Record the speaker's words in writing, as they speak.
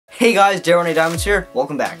Hey guys, Darren Diamonds here,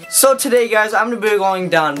 welcome back. So today guys, I'm going to be going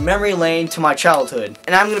down memory lane to my childhood,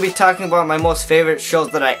 and I'm going to be talking about my most favorite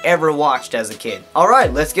shows that I ever watched as a kid.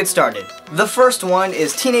 Alright, let's get started. The first one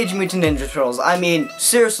is Teenage Mutant Ninja Turtles. I mean,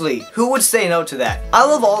 seriously, who would say no to that? I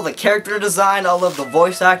love all the character design, I love the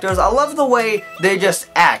voice actors, I love the way they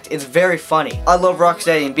just act, it's very funny. I love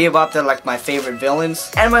Rocksteady and Bebop, they're like my favorite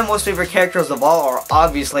villains, and my most favorite characters of all are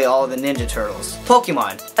obviously all of the Ninja Turtles.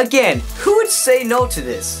 Pokemon. Again, who would say no to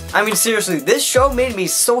this? I mean, seriously, this show made me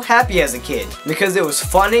so happy as a kid because it was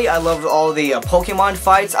funny. I loved all the Pokemon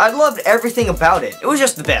fights. I loved everything about it. It was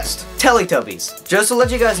just the best. Teletubbies. Just to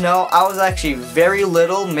let you guys know, I was actually very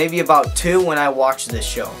little, maybe about 2 when I watched this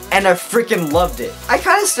show. And I freaking loved it. I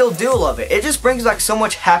kind of still do love it. It just brings back so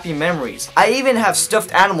much happy memories. I even have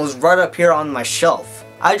stuffed animals right up here on my shelf.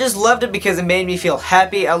 I just loved it because it made me feel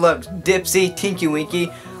happy. I loved Dipsy, Tinky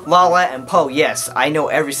Winky, Lala, and Poe. Yes, I know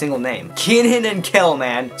every single name. Kenan and Kel,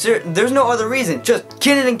 man. There's no other reason. Just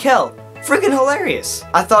Kenan and Kel. Freaking hilarious.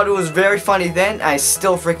 I thought it was very funny then. I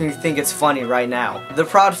still freaking think it's funny right now. The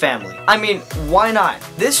Proud Family. I mean, why not?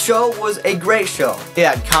 This show was a great show. It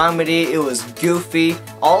had comedy. It was goofy.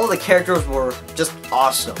 All of the characters were just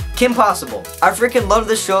awesome. Kim Possible. I freaking love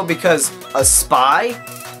this show because a spy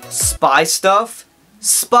stuff.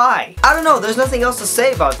 Spy. I don't know. There's nothing else to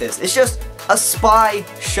say about this. It's just a spy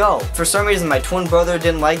show. For some reason my twin brother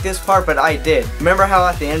didn't like this part, but I did. Remember how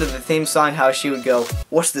at the end of the theme song how she would go,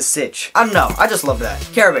 "What's the sitch?" I don't know, I just love that.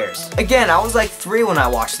 Care Bears. Again, I was like 3 when I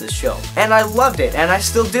watched this show, and I loved it, and I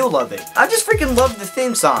still do love it. I just freaking loved the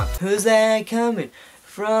theme song. Who's that coming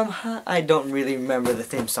from I don't really remember the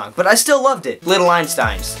theme song, but I still loved it. Little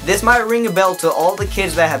Einsteins. This might ring a bell to all the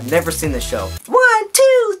kids that have never seen the show. 1,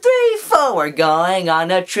 2, 3, 4, we're going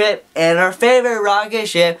on a trip in our favorite rocket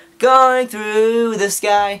ship, going through the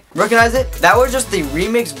sky. Recognize it? That was just the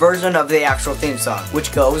remix version of the actual theme song,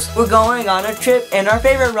 which goes, we're going on a trip in our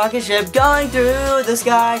favorite rocket ship, going through the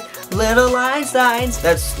sky, little Einsteins.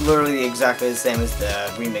 That's literally exactly the same as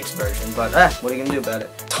the remix version, but what are you gonna do about it?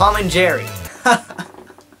 Tom and Jerry.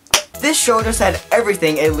 This show just had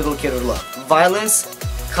everything a little kid would love. Violence,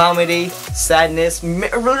 comedy, sadness,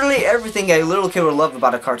 literally everything a little kid would love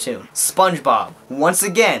about a cartoon. SpongeBob. Once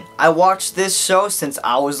again, I watched this show since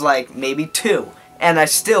I was like maybe 2. And I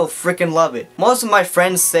still freaking love it. Most of my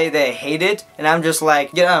friends say they hate it, and I'm just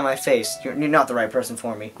like, get out of my face. You're not the right person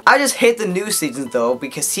for me. I just hate the new seasons though,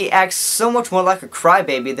 because he acts so much more like a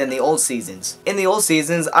crybaby than the old seasons. In the old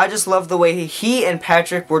seasons, I just love the way he and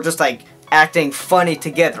Patrick were just like acting funny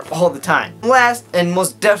together all the time. Last, and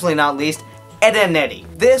most definitely not least, Ed, Edd n Eddy.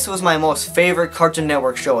 This was my most favorite Cartoon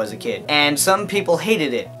Network show as a kid, and some people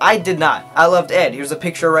hated it. I did not. I loved Ed. Here's a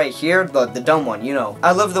picture right here, the dumb one, you know.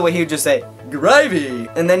 I loved the way he would just say, "Gravy!"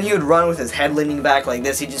 And then he would run with his head leaning back like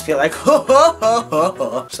this. He'd just feel like, ho ho ho ho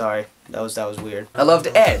ho. Sorry. That was weird. I loved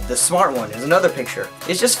Ed, the smart one. There's another picture.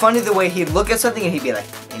 It's just funny the way he'd look at something and he'd be like,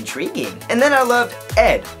 intriguing. And then I loved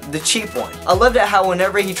Ed, the cheap one. I loved it how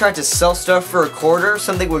whenever he tried to sell stuff for a quarter,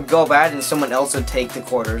 something would go bad and someone else would take the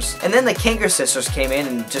quarters. And then the Kanker sisters came in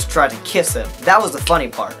and just tried to kiss him. That was the funny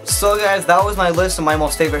part. So guys, that was my list of my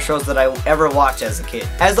most favorite shows that I ever watched as a kid.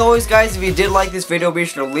 As always guys, if you did like this video, be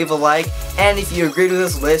sure to leave a like. And if you agreed with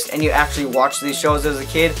this list and you actually watched these shows as a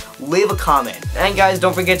kid, leave a comment. And guys,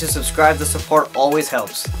 don't forget to subscribe. The support always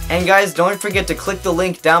helps. And guys, don't forget to click the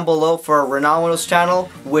link down below for Ronaldo's channel,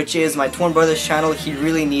 which is my twin brother's channel. He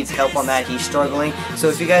really needs help on that. He's struggling. So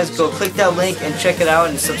if you guys go click that link and check it out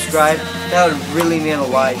and subscribe, that would really mean a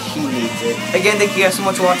lot. He needs it. Again, thank you guys so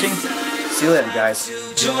much for watching. See you later, guys.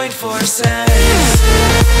 Join forces.